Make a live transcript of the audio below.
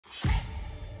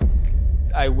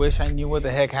I wish I knew what the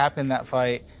heck happened that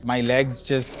fight. My legs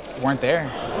just weren't there.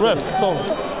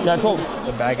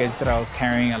 The baggage that I was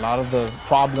carrying, a lot of the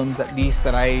problems, at least,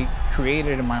 that I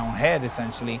created in my own head,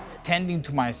 essentially, tending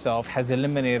to myself has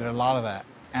eliminated a lot of that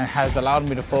and has allowed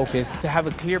me to focus, to have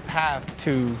a clear path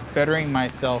to bettering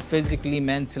myself physically,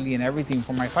 mentally, and everything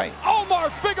for my fight. Omar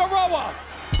Figueroa,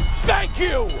 thank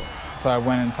you! So I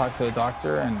went and talked to a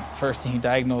doctor, and first thing he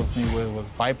diagnosed me with was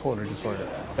bipolar disorder.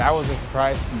 That was a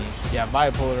surprise to me. You have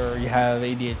bipolar, you have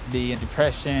ADHD, and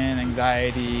depression,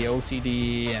 anxiety,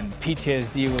 OCD, and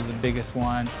PTSD was the biggest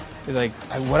one. It's like,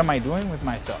 what am I doing with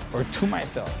myself or to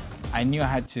myself? I knew I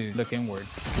had to look inward.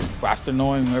 After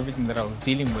knowing everything that I was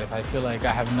dealing with, I feel like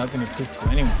I have nothing to prove to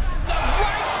anyone. The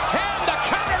right hand, the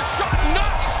counter shot,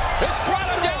 nuts! It's trying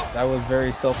him down. That was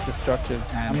very self-destructive,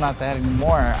 and I'm not that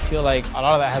anymore. I feel like a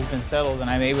lot of that has been settled, and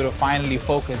I'm able to finally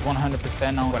focus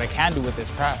 100% on what I can do with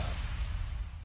this craft.